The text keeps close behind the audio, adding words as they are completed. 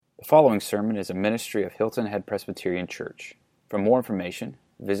The following sermon is a ministry of Hilton Head Presbyterian Church. For more information,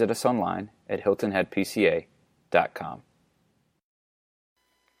 visit us online at hiltonheadpca.com.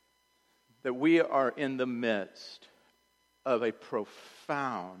 That we are in the midst of a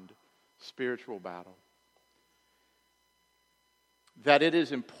profound spiritual battle. That it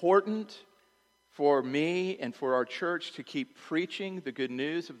is important for me and for our church to keep preaching the good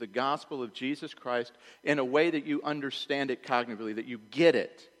news of the gospel of Jesus Christ in a way that you understand it cognitively, that you get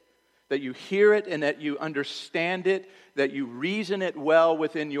it, that you hear it and that you understand it, that you reason it well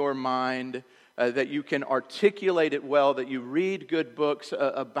within your mind, that you can articulate it well, that you read good books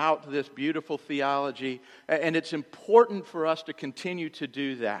about this beautiful theology. And it's important for us to continue to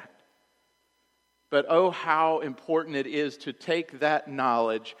do that. But oh, how important it is to take that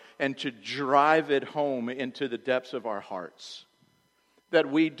knowledge and to drive it home into the depths of our hearts. That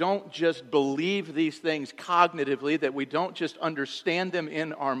we don't just believe these things cognitively, that we don't just understand them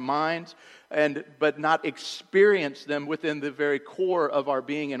in our minds, but not experience them within the very core of our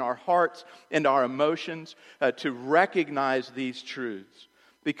being, in our hearts and our emotions, to recognize these truths.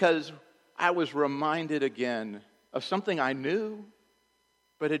 Because I was reminded again of something I knew,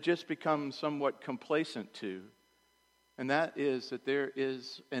 but had just become somewhat complacent to. And that is that there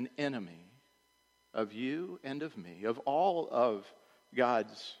is an enemy of you and of me, of all of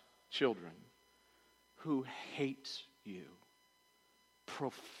God's children, who hates you,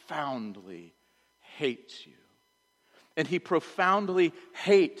 profoundly hates you. And he profoundly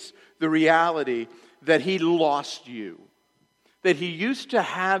hates the reality that he lost you. That he used to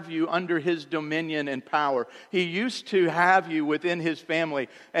have you under his dominion and power. He used to have you within his family.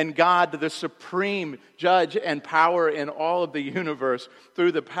 And God, the supreme judge and power in all of the universe,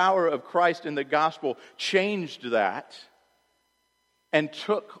 through the power of Christ in the gospel, changed that and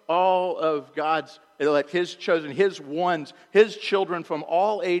took all of God's elect, his chosen, his ones, his children from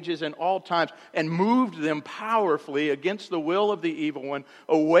all ages and all times, and moved them powerfully against the will of the evil one,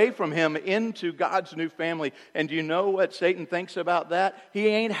 away from him into God's new family. And do you know what Satan thinks about that? He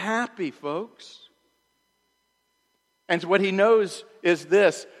ain't happy, folks. And what he knows is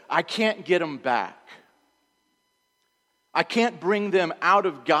this: I can't get them back. I can't bring them out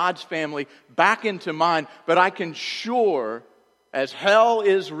of God's family back into mine, but I can sure, as hell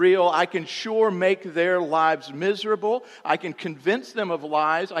is real, I can sure make their lives miserable. I can convince them of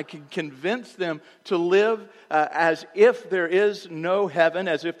lies. I can convince them to live as if there is no heaven,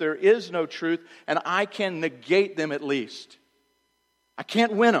 as if there is no truth, and I can negate them at least. I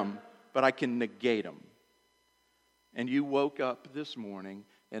can't win them, but I can negate them. And you woke up this morning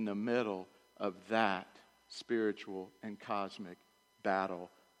in the middle of that spiritual and cosmic battle,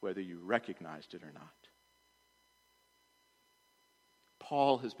 whether you recognized it or not.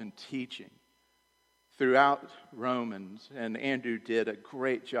 Paul has been teaching throughout Romans, and Andrew did a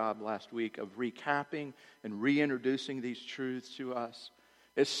great job last week of recapping and reintroducing these truths to us,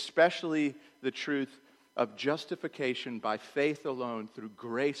 especially the truth of justification by faith alone, through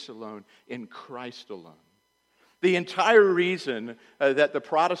grace alone, in Christ alone. The entire reason that the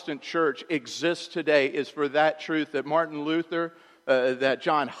Protestant church exists today is for that truth that Martin Luther, that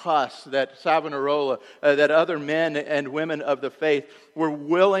John Huss, that Savonarola, that other men and women of the faith were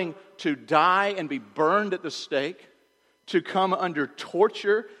willing to die and be burned at the stake, to come under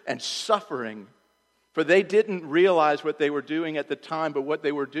torture and suffering. For they didn't realize what they were doing at the time, but what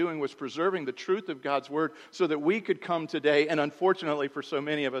they were doing was preserving the truth of God's word so that we could come today, and unfortunately for so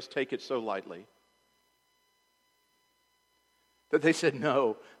many of us, take it so lightly. That they said,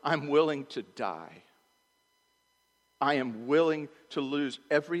 no, I'm willing to die. I am willing to lose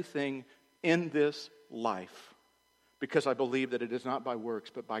everything in this life because I believe that it is not by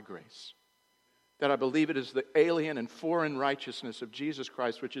works but by grace. That I believe it is the alien and foreign righteousness of Jesus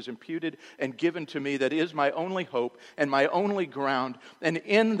Christ which is imputed and given to me, that is my only hope and my only ground. And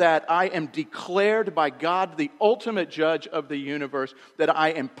in that I am declared by God, the ultimate judge of the universe, that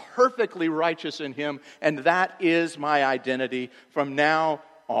I am perfectly righteous in him, and that is my identity from now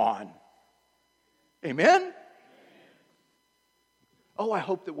on. Amen? Oh, I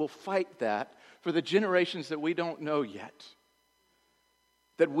hope that we'll fight that for the generations that we don't know yet.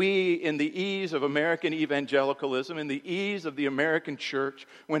 That we, in the ease of American evangelicalism, in the ease of the American church,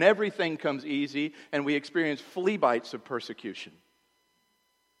 when everything comes easy and we experience flea bites of persecution.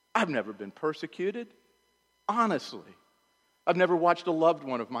 I've never been persecuted, honestly. I've never watched a loved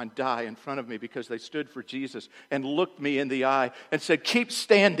one of mine die in front of me because they stood for Jesus and looked me in the eye and said, keep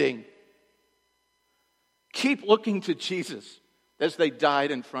standing. Keep looking to Jesus, as they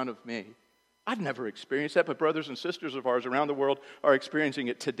died in front of me. I've never experienced that, but brothers and sisters of ours around the world are experiencing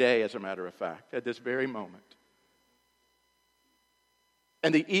it today, as a matter of fact, at this very moment.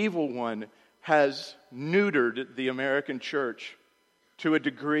 And the evil one has neutered the American church to a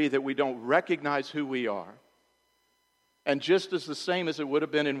degree that we don't recognize who we are. And just as the same as it would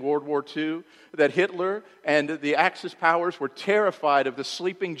have been in World War II, that Hitler and the Axis powers were terrified of the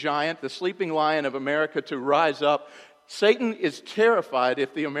sleeping giant, the sleeping lion of America to rise up, Satan is terrified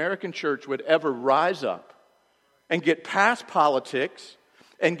if the American church would ever rise up and get past politics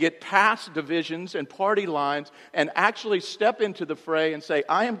and get past divisions and party lines and actually step into the fray and say,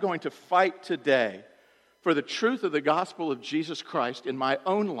 I am going to fight today for the truth of the gospel of Jesus Christ in my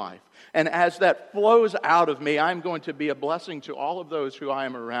own life. And as that flows out of me, I'm going to be a blessing to all of those who I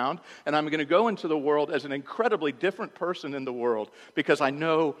am around. And I'm going to go into the world as an incredibly different person in the world because I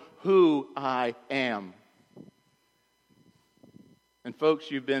know who I am. And folks,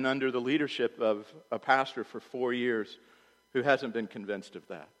 you've been under the leadership of a pastor for 4 years who hasn't been convinced of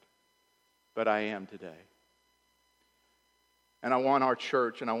that. But I am today. And I want our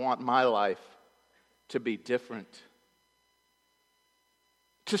church and I want my life to be different.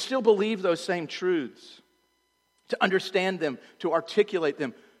 To still believe those same truths. To understand them, to articulate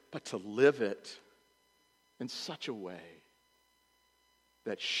them, but to live it in such a way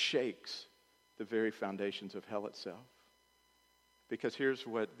that shakes the very foundations of hell itself. Because here's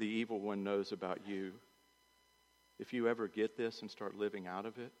what the evil one knows about you. If you ever get this and start living out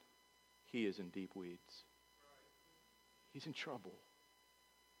of it, he is in deep weeds. He's in trouble.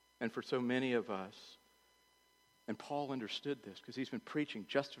 And for so many of us, and Paul understood this because he's been preaching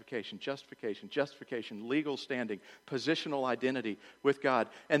justification, justification, justification, legal standing, positional identity with God.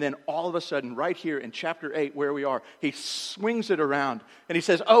 And then all of a sudden, right here in chapter 8, where we are, he swings it around and he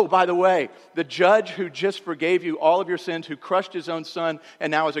says, oh, by the way, the judge who just forgave you all of your sins, who crushed his own son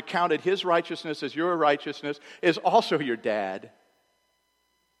and now has accounted his righteousness as your righteousness, is also your dad.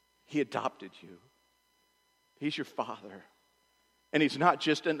 He adopted you. He's your father. And he's not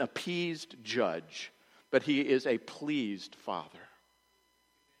just an appeased judge, but he is a pleased father.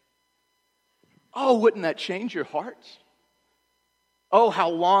 Oh, wouldn't that change your hearts? Oh, how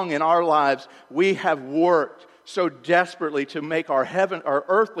long in our lives we have worked so desperately to make our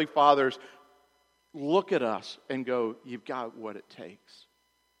earthly fathers look at us and go, you've got what it takes.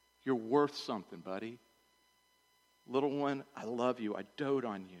 You're worth something, buddy. Little one, I love you. I dote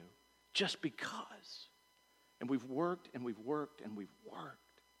on you. Just because. And we've worked and we've worked and we've worked.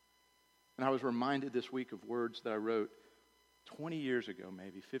 And I was reminded this week of words that I wrote 20 years ago,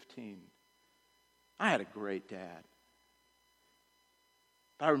 maybe 15. I had a great dad.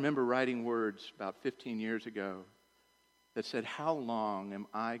 But I remember writing words about 15 years ago that said, how long am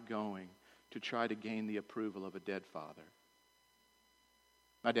I going to try to gain the approval of a dead father?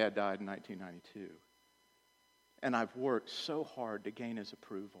 My dad died in 1992. And I've worked so hard to gain his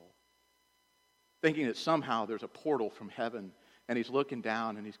approval, thinking that somehow there's a portal from heaven and he's looking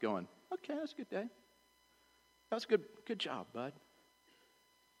down and he's going, okay, that's a good day. That's a good job, bud.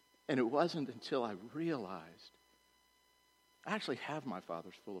 And it wasn't until I realized I actually have my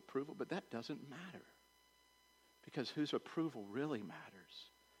Father's full approval, but that doesn't matter. Because whose approval really matters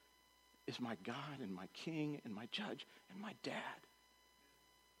is my God and my King and my Judge and my Dad,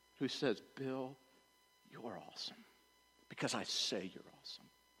 who says, Bill, you're awesome. Because I say you're awesome.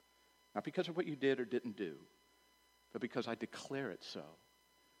 Not because of what you did or didn't do, but because I declare it so.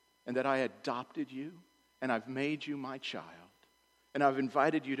 And that I adopted you, and I've made you my child. And I've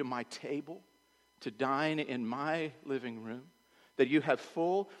invited you to my table to dine in my living room. That you have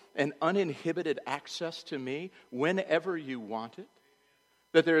full and uninhibited access to me whenever you want it.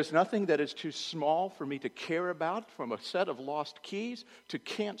 That there is nothing that is too small for me to care about, from a set of lost keys to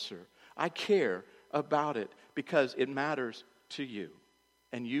cancer. I care about it because it matters to you.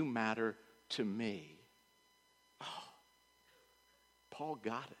 And you matter to me. Oh, Paul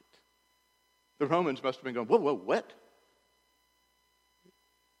got it. The Romans must have been going, whoa, what?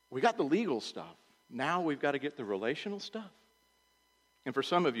 We got the legal stuff. Now we've got to get the relational stuff. And for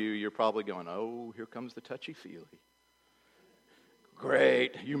some of you, you're probably going, oh, here comes the touchy-feely.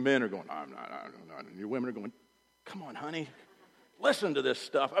 Great. You men are going, I'm not. And your women are going, come on, honey. Listen to this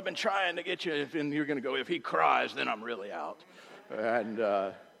stuff. I've been trying to get you. And you're going to go, if he cries, then I'm really out. And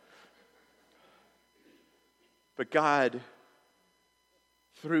but God,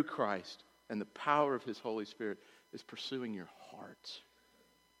 through Christ and the power of his Holy Spirit, is pursuing your heart.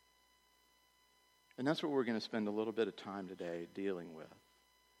 And that's what we're going to spend a little bit of time today dealing with.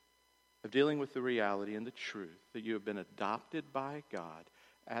 Of dealing with the reality and the truth that you have been adopted by God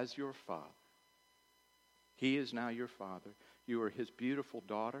as your Father. He is now your Father. You are his beautiful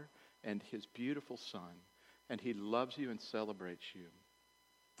daughter and his beautiful son. And he loves you and celebrates you.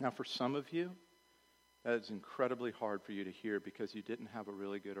 Now for some of you, That is incredibly hard for you to hear because you didn't have a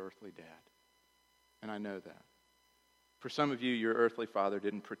really good earthly dad. And I know that. For some of you, your earthly father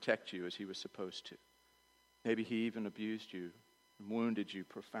didn't protect you as he was supposed to. Maybe he even abused you and wounded you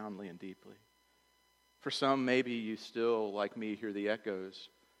profoundly and deeply. For some, maybe you still, like me, hear the echoes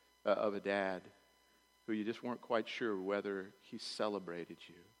of a dad who you just weren't quite sure whether he celebrated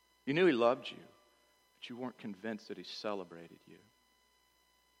you. You knew he loved you, but you weren't convinced that he celebrated you.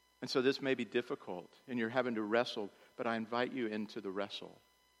 And so this may be difficult, and you're having to wrestle, but I invite you into the wrestle.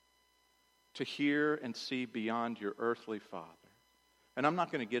 To hear and see beyond your earthly father. And I'm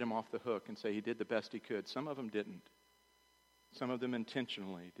not going to get him off the hook and say he did the best he could. Some of them didn't. Some of them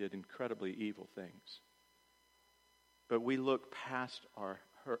intentionally did incredibly evil things. But we look past our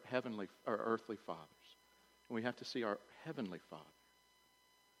earthly fathers. And we have to see our heavenly Father.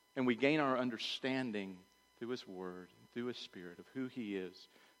 And we gain our understanding through His Word, through His Spirit, of who He is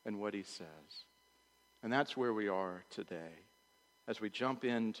and what He says. And that's where we are today. As we jump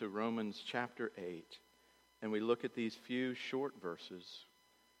into Romans chapter 8, and we look at these few short verses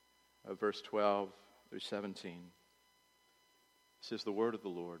of verse 12 through 17. This is the word of the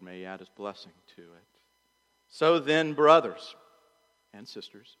Lord. May He add His blessing to it. So then, brothers and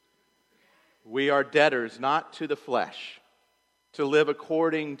sisters, we are debtors not to the flesh, to live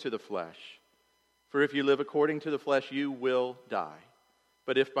according to the flesh. For if you live according to the flesh, you will die.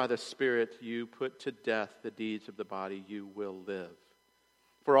 But if by the Spirit you put to death the deeds of the body, you will live.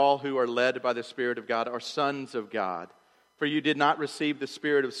 For all who are led by the Spirit of God are sons of God. For you did not receive the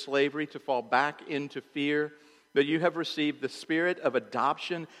spirit of slavery to fall back into fear, but you have received the Spirit of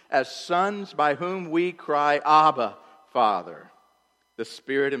adoption as sons, by whom we cry, Abba, Father. The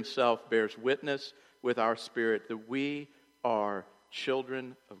Spirit Himself bears witness with our spirit that we are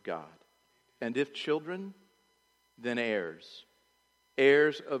children of God. And if children, then heirs.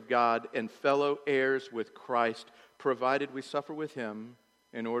 Heirs of God and fellow heirs with Christ, provided we suffer with Him,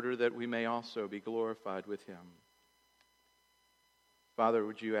 in order that we may also be glorified with Him. Father,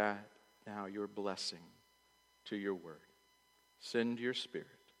 would you add now your blessing to your word? Send your Spirit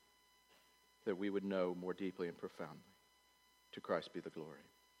that we would know more deeply and profoundly. To Christ be the glory.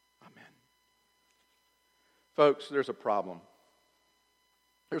 Amen. Folks, there's a problem.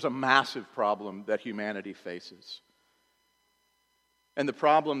 There's a massive problem that humanity faces. And the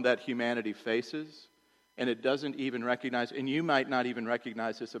problem that humanity faces, and it doesn't even recognize, and you might not even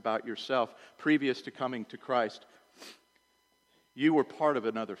recognize this about yourself, previous to coming to Christ, you were part of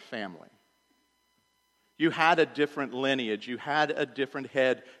another family. You had a different lineage, you had a different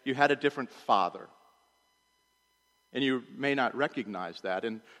head, you had a different father. And you may not recognize that,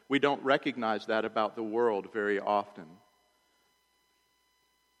 and we don't recognize that about the world very often.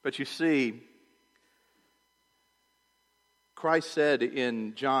 But you see, Christ said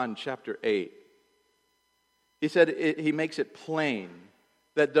in John chapter 8, He makes it plain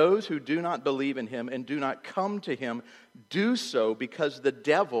that those who do not believe in Him and do not come to Him do so because the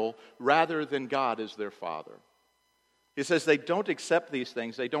devil rather than God is their father. He says they don't accept these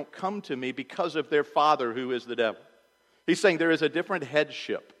things, they don't come to me because of their father who is the devil. He's saying there is a different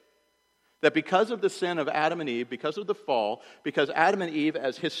headship. That because of the sin of Adam and Eve, because of the fall, because Adam and Eve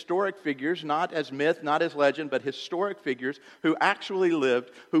as historic figures, not as myth, not as legend, but historic figures who actually lived,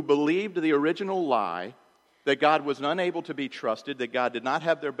 who believed the original lie, that God was unable to be trusted, that God did not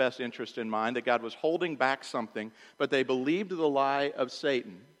have their best interest in mind, that God was holding back something, but they believed the lie of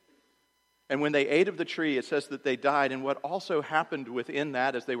Satan. And when they ate of the tree, it says that they died. And what also happened within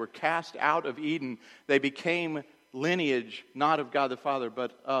that, as they were cast out of Eden, they became lineage, not of God the Father,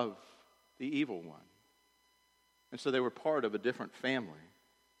 but of the evil one. And so they were part of a different family.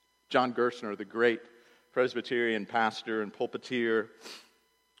 John Gerstner, the great Presbyterian pastor and pulpiteer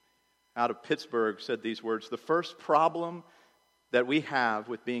out of Pittsburgh, said these words: the first problem that we have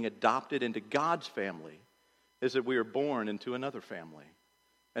with being adopted into God's family is that we are born into another family,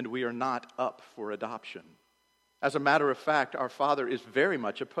 and we are not up for adoption. As a matter of fact, our Father is very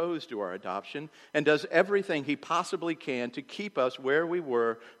much opposed to our adoption and does everything He possibly can to keep us where we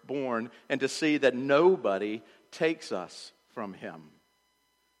were born and to see that nobody takes us from Him.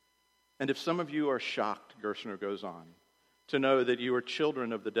 And if some of you are shocked, Gerstner goes on, to know that you are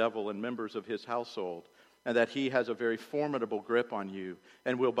children of the devil and members of his household, and that he has a very formidable grip on you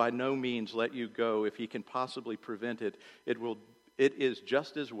and will by no means let you go if he can possibly prevent it, it is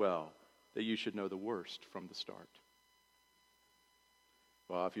just as well that you should know the worst from the start.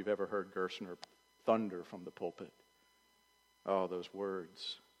 Well, if you've ever heard Gerstner thunder from the pulpit, oh, those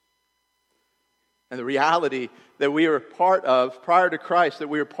words. And the reality that we are part of prior to Christ, that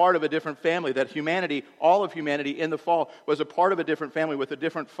we are part of a different family, that humanity, all of humanity in the fall was a part of a different family with a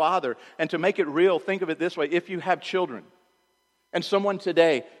different father. And to make it real, think of it this way. If you have children and someone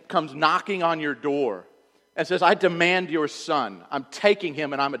today comes knocking on your door and says, I demand your son. I'm taking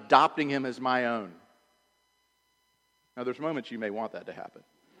him and I'm adopting him as my own. Now, there's moments you may want that to happen.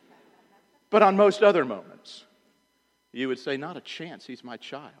 But on most other moments, you would say, not a chance, he's my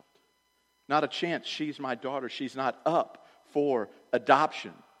child. Not a chance, she's my daughter. She's not up for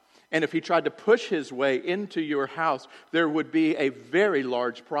adoption. And if he tried to push his way into your house, there would be a very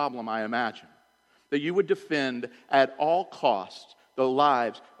large problem, I imagine. That you would defend at all costs the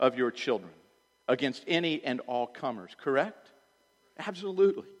lives of your children against any and all comers, correct?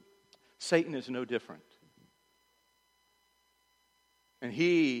 Absolutely. Satan is no different. And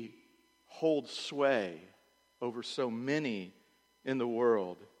he holds sway over so many in the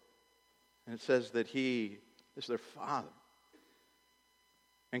world. And it says that he is their father.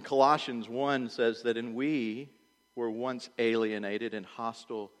 And Colossians 1 says that we were once alienated and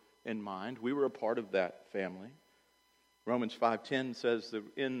hostile in mind. We were a part of that family. Romans 5:10 says that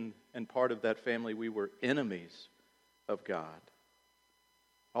in and part of that family we were enemies of God.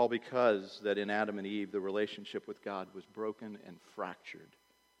 All because that in Adam and Eve the relationship with God was broken and fractured.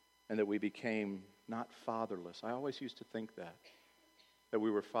 And that we became not fatherless. I always used to think that we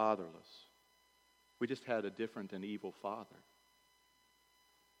were fatherless. We just had a different and evil father.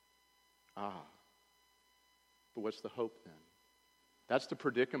 But what's the hope then? That's the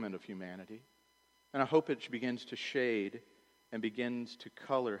predicament of humanity. And I hope it begins to shade and begins to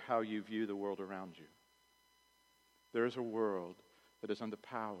color how you view the world around you. There is a world that is under the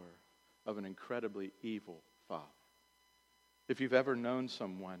power of an incredibly evil father. If you've ever known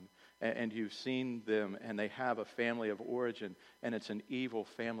someone and you've seen them and they have a family of origin and it's an evil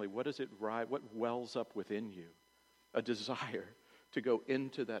family, what wells up within you? A desire to go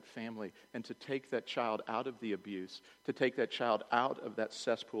into that family and to take that child out of the abuse, to take that child out of that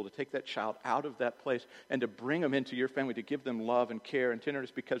cesspool, to take that child out of that place and to bring them into your family, to give them love and care and tenderness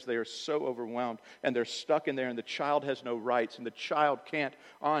because they are so overwhelmed and they're stuck in there and the child has no rights and the child can't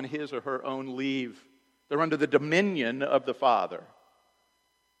on his or her own leave. They're under the dominion of the father.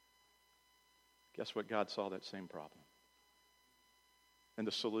 Guess what? God saw that same problem. And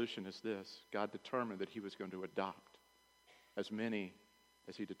the solution is this. God determined that he was going to adopt as many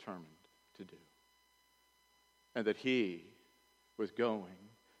as he determined to do. And that he was going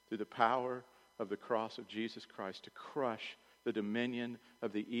through the power of the cross of Jesus Christ to crush the dominion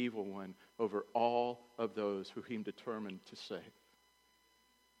of the evil one over all of those who he determined to save.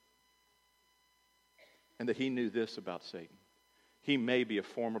 And that he knew this about Satan. He may be a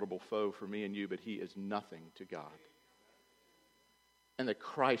formidable foe for me and you, but he is nothing to God. And that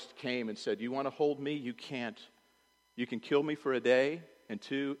Christ came and said, you want to hold me? You can't. You can kill me for a day and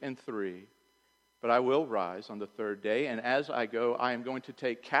 2 and 3, but I will rise on the 3rd day. And as I go, I am going to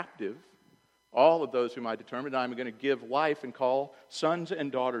take captive all of those whom I determined. I'm going to give life and call sons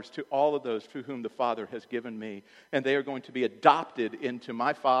and daughters to all of those to whom the Father has given me. And they are going to be adopted into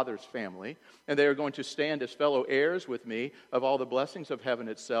my Father's family. And they are going to stand as fellow heirs with me of all the blessings of heaven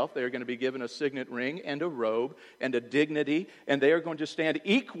itself. They are going to be given a signet ring and a robe and a dignity. And they are going to stand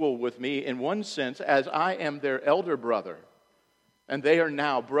equal with me in one sense as I am their elder brother. And they are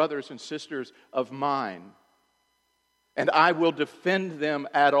now brothers and sisters of mine. And I will defend them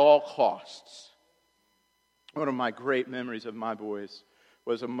at all costs. One of my great memories of my boys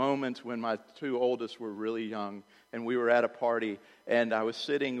was a moment when my 2 oldest were really young, and we were at a party, and I was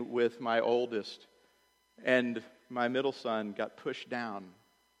sitting with my oldest, and my middle son got pushed down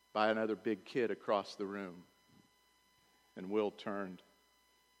by another big kid across the room. And Will turned.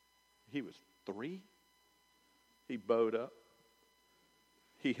 He was 3. He bowed up.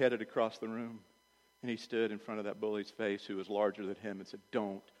 He headed across the room. And he stood in front of that bully's face who was larger than him and said,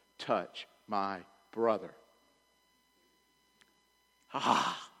 don't touch my brother.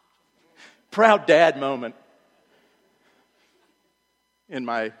 Proud dad moment. In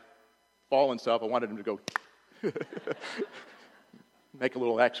my fallen self, I wanted him to go make a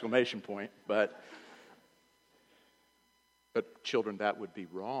little exclamation point. But children, that would be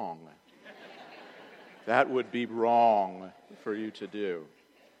wrong. That would be wrong for you to do.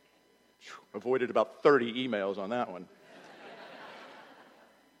 Avoided about 30 emails on that one.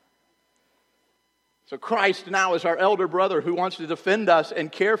 So Christ now is our elder brother who wants to defend us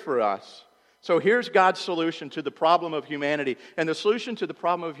and care for us. So here's God's solution to the problem of humanity. And the solution to the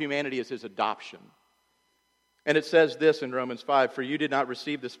problem of humanity is his adoption. And it says this in Romans 5, "For you did not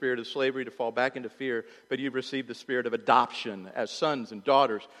receive the spirit of slavery to fall back into fear, but you received the spirit of adoption as sons and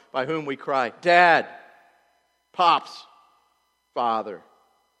daughters, by whom we cry, 'Dad, Pops, Father.'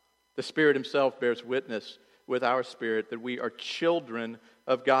 The Spirit Himself bears witness with our spirit that we are children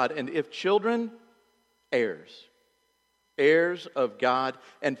of God. And if children, heirs. Heirs of God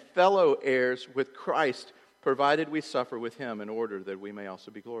and fellow heirs with Christ, provided we suffer with Him in order that we may also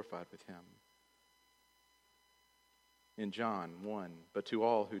be glorified with Him." In John 1, "But to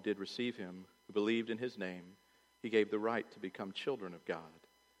all who did receive Him, who believed in His name, He gave the right to become children of God,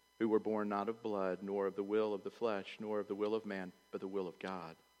 who were born not of blood, nor of the will of the flesh, nor of the will of man, but the will of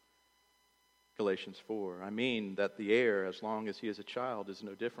God." Galatians 4, "I mean that the heir, as long as he is a child, is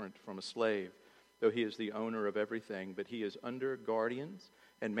no different from a slave, though he is the owner of everything, but he is under guardians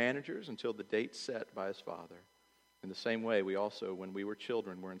and managers until the date set by his father. In the same way, we also, when we were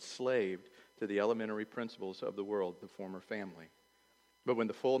children, were enslaved to the elementary principles of the world, the former family. But when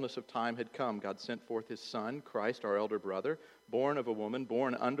the fullness of time had come, God sent forth His Son, Christ, our elder brother, born of a woman,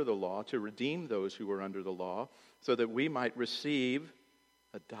 born under the law, to redeem those who were under the law, so that we might receive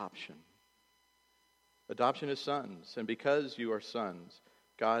adoption. Adoption as sons. And because you are sons,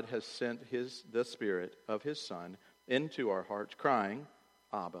 God has sent the Spirit of His Son into our hearts, crying,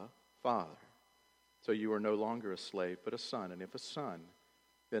 'Abba, Father.' So you are no longer a slave, but a son. And if a son,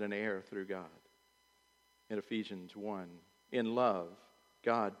 then an heir through God." In Ephesians 1, "In love,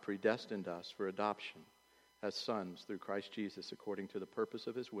 God predestined us for adoption as sons through Christ Jesus, according to the purpose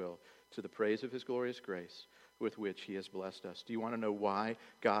of His will, to the praise of His glorious grace, with which He has blessed us." Do you want to know why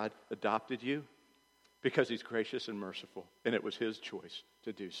God adopted you? Because He's gracious and merciful, and it was His choice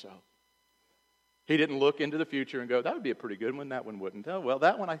to do so. He didn't look into the future and go, "That would be a pretty good one, that one wouldn't. Oh, well,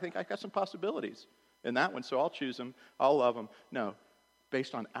 that one, I think I got some possibilities in that one, so I'll choose them, I'll love them." No,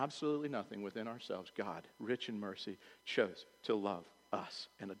 based on absolutely nothing within ourselves, God, rich in mercy, chose to love us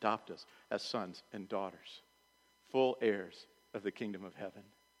and adopt us as sons and daughters, full heirs of the kingdom of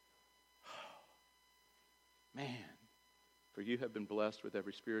heaven. Man, for you have been blessed with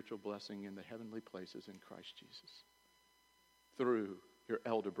every spiritual blessing in the heavenly places in Christ Jesus, through your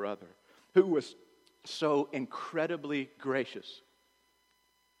elder brother, who was so incredibly gracious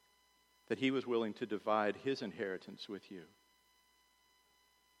that He was willing to divide His inheritance with you.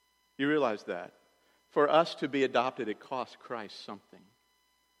 You realize that? For us to be adopted, it cost Christ something.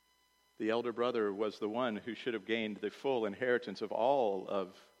 The elder brother was the one who should have gained the full inheritance of all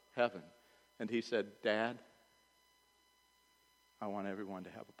of heaven. And he said, "Dad, I want everyone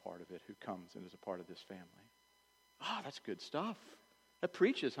to have a part of it who comes and is a part of this family." That's good stuff. That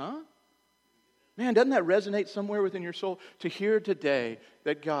preaches, huh? Man, doesn't that resonate somewhere within your soul? To hear today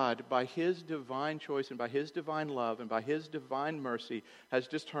that God, by His divine choice and by His divine love and by His divine mercy, has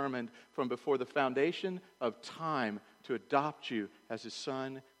determined from before the foundation of time to adopt you as His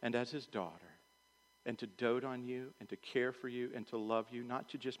son and as His daughter, and to dote on you and to care for you and to love you, not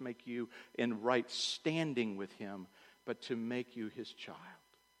to just make you in right standing with Him, but to make you His child.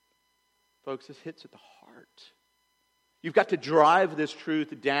 Folks, this hits at the heart. You've got to drive this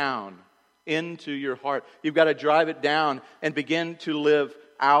truth down into your heart. You've got to drive it down and begin to live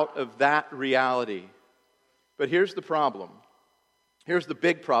out of that reality. But here's the problem. Here's the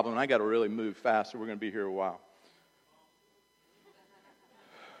big problem. And I got to really move fast, so we're going to be here a while.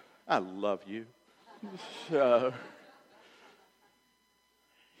 I love you.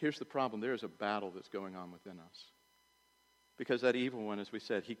 Here's the problem. There is a battle that's going on within us. Because that evil one, as we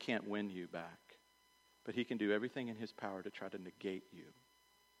said, he can't win you back. But he can do everything in his power to try to negate you.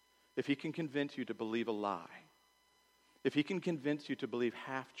 If he can convince you to believe a lie, if he can convince you to believe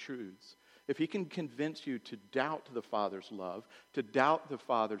half-truths, if he can convince you to doubt the Father's love, to doubt the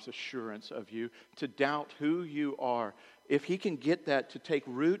Father's assurance of you, to doubt who you are, if he can get that to take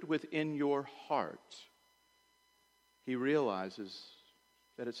root within your heart, he realizes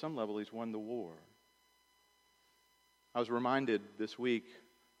that at some level he's won the war. I was reminded this week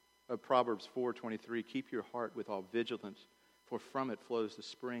of Proverbs 4:23, "Keep your heart with all vigilance, for from it flows the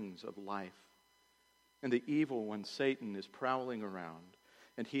springs of life." And the evil one, Satan, is prowling around,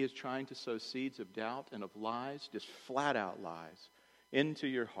 and he is trying to sow seeds of doubt and of lies, just flat out lies, into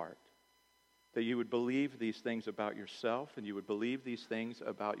your heart. That you would believe these things about yourself, and you would believe these things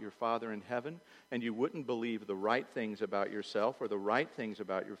about your Father in heaven, and you wouldn't believe the right things about yourself or the right things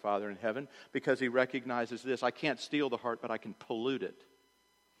about your Father in heaven, because he recognizes this: I can't steal the heart, but I can pollute it.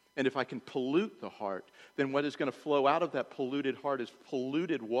 And if I can pollute the heart, then what is going to flow out of that polluted heart is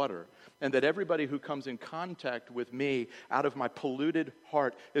polluted water. And that everybody who comes in contact with me out of my polluted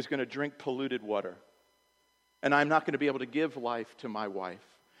heart is going to drink polluted water. And I'm not going to be able to give life to my wife.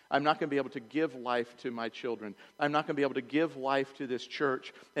 I'm not going to be able to give life to my children. I'm not going to be able to give life to this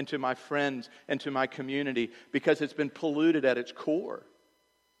church and to my friends and to my community because it's been polluted at its core.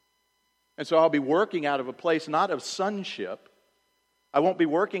 And so I'll be working out of a place not of sonship. I won't be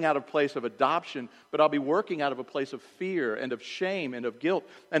working out of a place of adoption, but I'll be working out of a place of fear and of shame and of guilt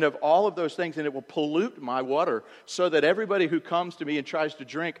and of all of those things, and it will pollute my water so that everybody who comes to me and tries to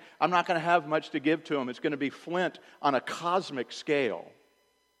drink, I'm not going to have much to give to them. It's going to be flint on a cosmic scale.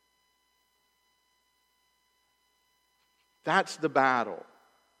 That's the battle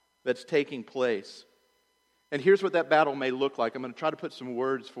that's taking place. And here's what that battle may look like. I'm going to try to put some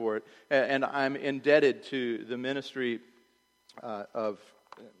words for it, and I'm indebted to the ministry I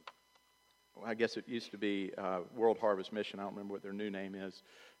guess it used to be World Harvest Mission. I don't remember what their new name is.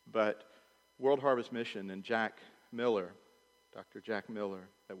 But World Harvest Mission and Jack Miller, Dr. Jack Miller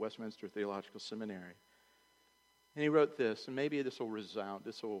at Westminster Theological Seminary. And he wrote this, and maybe this will resound,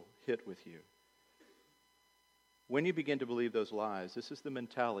 this will hit with you. When you begin to believe those lies, this is the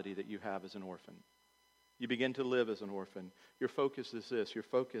mentality that you have as an orphan. You begin to live as an orphan. Your focus is this. Your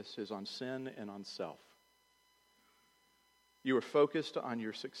focus is on sin and on self. You are focused on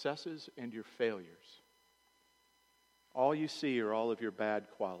your successes and your failures. All you see are all of your bad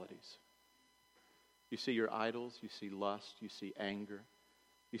qualities. You see your idols, you see lust, you see anger,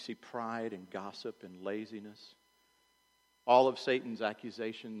 you see pride and gossip and laziness. All of Satan's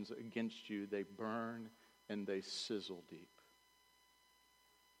accusations against you, they burn and they sizzle deep.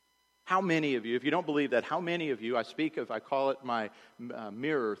 How many of you, if you don't believe that, how many of you, I call it my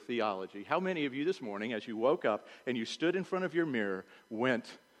mirror theology, how many of you this morning, as you woke up and you stood in front of your mirror, went,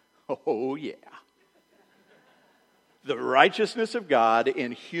 oh yeah, the righteousness of God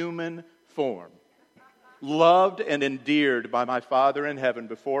in human form, loved and endeared by my Father in heaven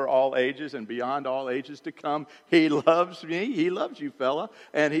before all ages and beyond all ages to come. He loves me, He loves you, fella,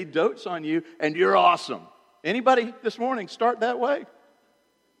 and He dotes on you, and you're awesome. Anybody this morning start that way?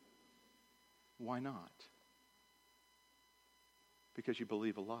 Why not? Because you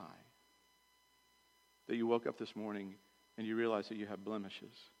believe a lie. That you woke up this morning and you realize that you have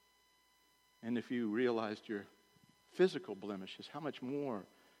blemishes. And if you realized your physical blemishes, how much more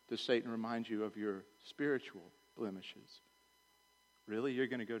does Satan remind you of your spiritual blemishes? Really? You're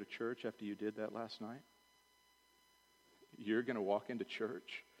going to go to church after you did that last night? You're going to walk into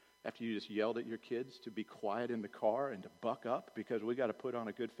church after you just yelled at your kids to be quiet in the car and to buck up because we got to put on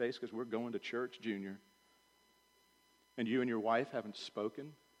a good face because we're going to church, Junior. And you and your wife haven't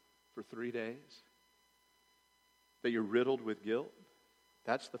spoken for 3 days? That you're riddled with guilt?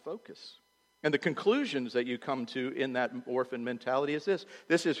 That's the focus. And the conclusions that you come to in that orphan mentality is this.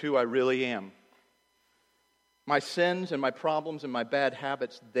 This is who I really am. My sins and my problems and my bad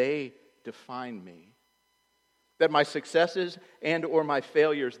habits, they define me. That my successes and or my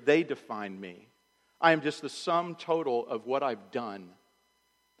failures, they define me. I am just the sum total of what I've done.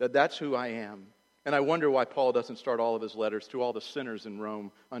 That's who I am. And I wonder why Paul doesn't start all of his letters to all the sinners in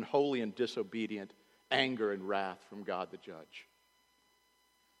Rome, unholy and disobedient, anger and wrath from God the judge.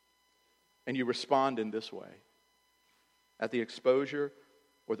 And you respond in this way. At the exposure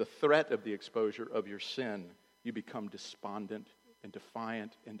or the threat of the exposure of your sin, you become despondent and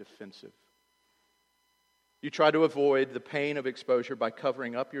defiant and defensive. You try to avoid the pain of exposure by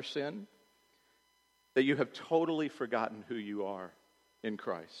covering up your sin, that you have totally forgotten who you are in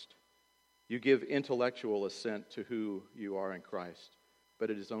Christ. You give intellectual assent to who you are in Christ, but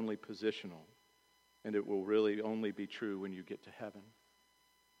it is only positional, and it will really only be true when you get to heaven.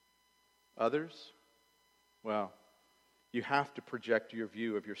 Others? Well, you have to project your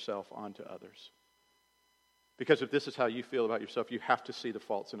view of yourself onto others. Because if this is how you feel about yourself, you have to see the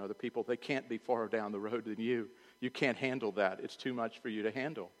faults in other people. They can't be farther down the road than you. You can't handle that. It's too much for you to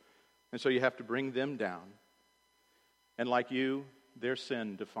handle. And so you have to bring them down. And like you, their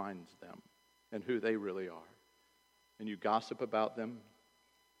sin defines them and who they really are. And you gossip about them,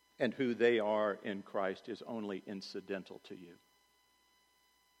 and who they are in Christ is only incidental to you.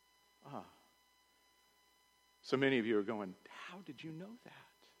 So many of you are going, how did you know that?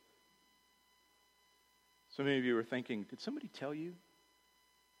 So many of you are thinking, did somebody tell you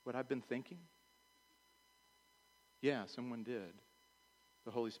what I've been thinking? Yeah, someone did.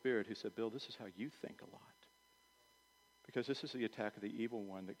 The Holy Spirit who said, Bill, this is how you think a lot. Because this is the attack of the evil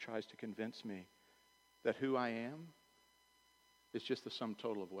one that tries to convince me that who I am is just the sum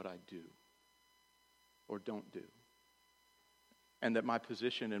total of what I do or don't do. And that my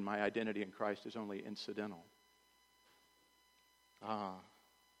position and my identity in Christ is only incidental.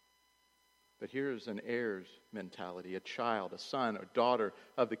 But here is an heir's mentality, a child, a son, a daughter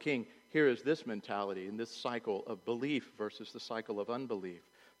of the king. Here is this mentality in this cycle of belief versus the cycle of unbelief.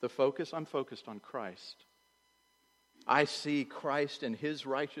 The focus, I'm focused on Christ. I see Christ and His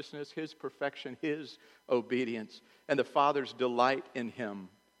righteousness, His perfection, His obedience, and the Father's delight in Him.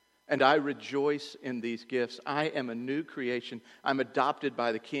 And I rejoice in these gifts. I am a new creation. I'm adopted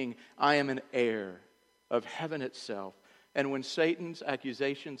by the King. I am an heir of heaven itself. And when Satan's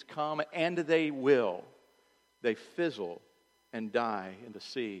accusations come, and they will, they fizzle and die in the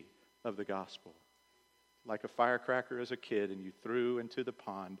sea of the gospel. Like a firecracker as a kid, and you threw into the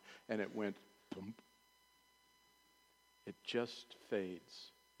pond, and it went boom. It just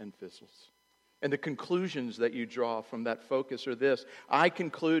fades and fizzles. And the conclusions that you draw from that focus are this: I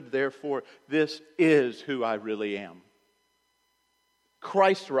conclude, therefore, this is who I really am.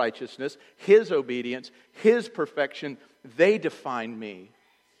 Christ's righteousness, His obedience, His perfection, they define me.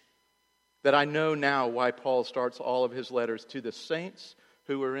 That I know now why Paul starts all of his letters to the saints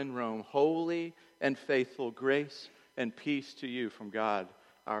who are in Rome. Holy and faithful, grace and peace to you from God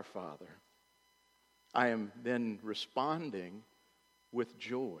our Father. I am then responding with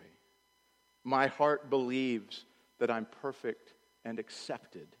joy. My heart believes that I'm perfect and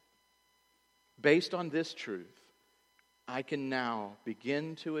accepted. Based on this truth, I can now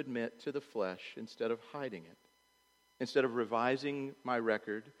begin to admit to the flesh instead of hiding it. Instead of revising my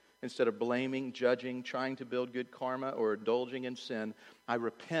record, instead of blaming, judging, trying to build good karma, or indulging in sin, I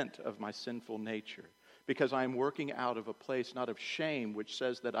repent of my sinful nature. Because I am working out of a place not of shame, which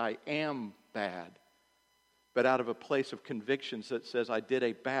says that I am bad, but out of a place of convictions that says I did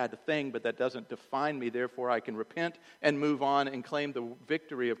a bad thing, but that doesn't define me. Therefore, I can repent and move on and claim the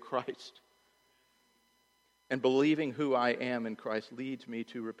victory of Christ. And believing who I am in Christ leads me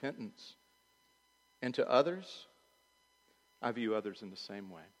to repentance. And to others, I view others in the same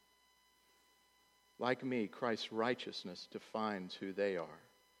way. Like me, Christ's righteousness defines who they are.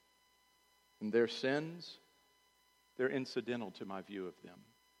 And their sins, they're incidental to my view of them.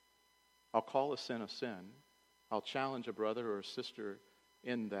 I'll call a sin. I'll challenge a brother or a sister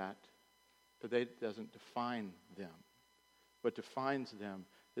in that, but that doesn't define them. What defines them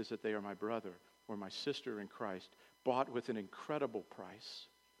is that they are my brother or my sister in Christ, bought with an incredible price,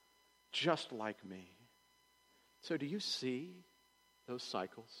 just like me. So do you see those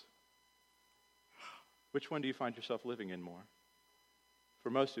cycles? Which one do you find yourself living in more? For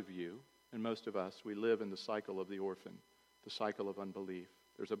most of you, and most of us, we live in the cycle of the orphan, the cycle of unbelief.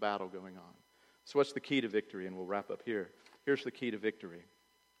 There's a battle going on. So what's the key to victory? And we'll wrap up here. Here's the key to victory.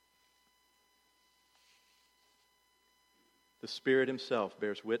 The Spirit Himself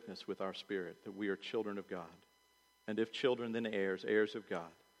bears witness with our spirit that we are children of God. And if children, then heirs, heirs of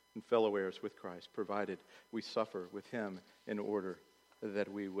God, and fellow heirs with Christ, provided we suffer with Him in order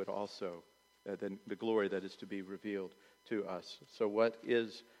that we would also, the glory that is to be revealed to us. So what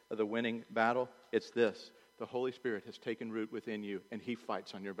is the winning battle? It's this: the Holy Spirit has taken root within you, and He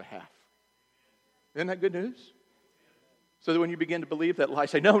fights on your behalf. Isn't that good news? So that when you begin to believe that lie,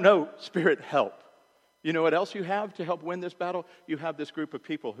 say, no, Spirit, help. You know what else you have to help win this battle? You have this group of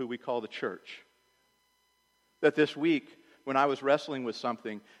people who we call the church. That this week, when I was wrestling with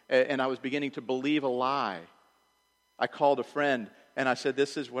something and I was beginning to believe a lie, I called a friend and I said,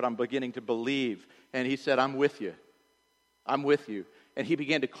 this is what I'm beginning to believe. And he said, I'm with you. I'm with you. And he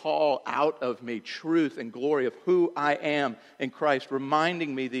began to call out of me truth and glory of who I am in Christ,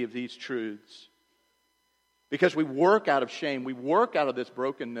 reminding me of these truths. Because we work out of shame, we work out of this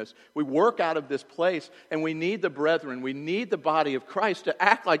brokenness, we work out of this place, and we need the brethren, we need the body of Christ to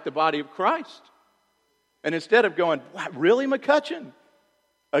act like the body of Christ. And instead of going, what, really, McCutcheon?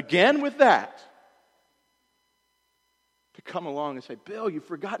 Again with that? To come along and say, Bill, you've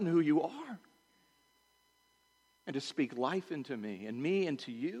forgotten who you are. And to speak life into me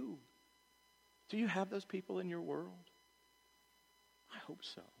into you. Do you have those people in your world? I hope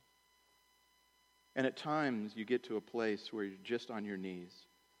so. And at times you get to a place where you're just on your knees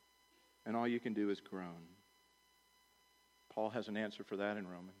and all you can do is groan. Paul has an answer for that in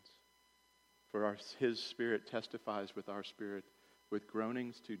Romans. For his Spirit testifies with our spirit with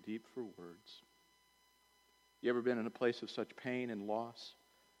groanings too deep for words. You ever been in a place of such pain and loss,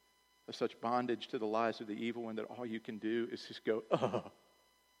 of such bondage to the lies of the evil one that all you can do is just go, ugh.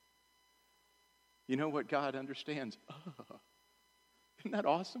 You know what God understands? Ugh. Isn't that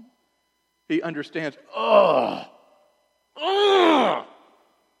awesome? He understands, ugh. Ugh.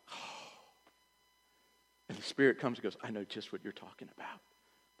 And the Spirit comes and goes, I know just what you're talking about.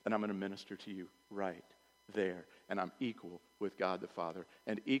 And I'm going to minister to you right there. And I'm equal with God the Father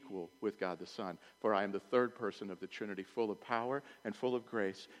and equal with God the Son. For I am the third person of the Trinity, full of power and full of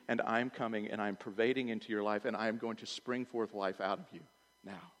grace. And I'm coming and I'm pervading into your life, and I am going to spring forth life out of you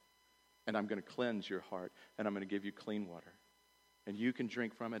now. And I'm going to cleanse your heart, and I'm going to give you clean water. And you can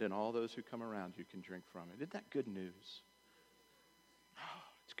drink from it, and all those who come around you can drink from it. Isn't that good news? Oh,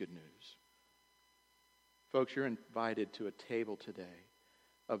 it's good news. Folks, you're invited to a table today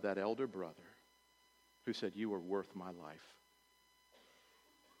of that elder brother who said, you are worth my life.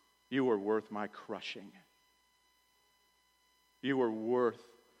 You are worth my crushing. You are worth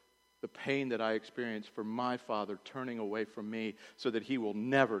the pain that I experienced for my Father turning away from me so that He will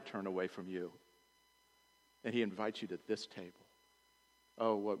never turn away from you. And He invites you to this table.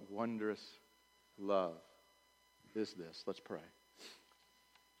 Oh, what wondrous love is this. Let's pray.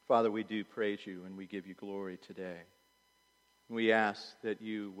 Father, we do praise you and we give you glory today. We ask that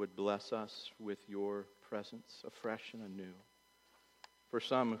you would bless us with your presence afresh and anew. For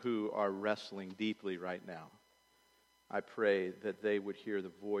some who are wrestling deeply right now, I pray that they would hear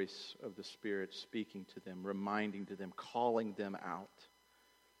the voice of the Spirit speaking to them, reminding to them, calling them out.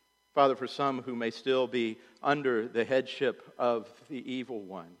 Father, for some who may still be under the headship of the evil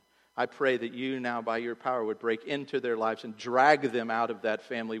one, I pray that you now, by your power, would break into their lives and drag them out of that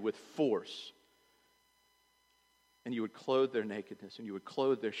family with force. And you would clothe their nakedness, and you would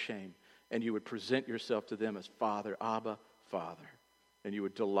clothe their shame, and you would present yourself to them as Father, Abba, Father. And you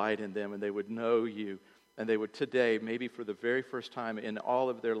would delight in them, and they would know you. And they would today, maybe for the very first time in all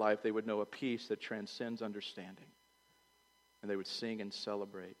of their life, they would know a peace that transcends understanding. And they would sing and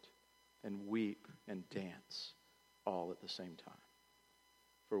celebrate and weep and dance all at the same time.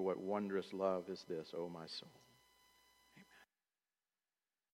 For what wondrous love is this, O my soul.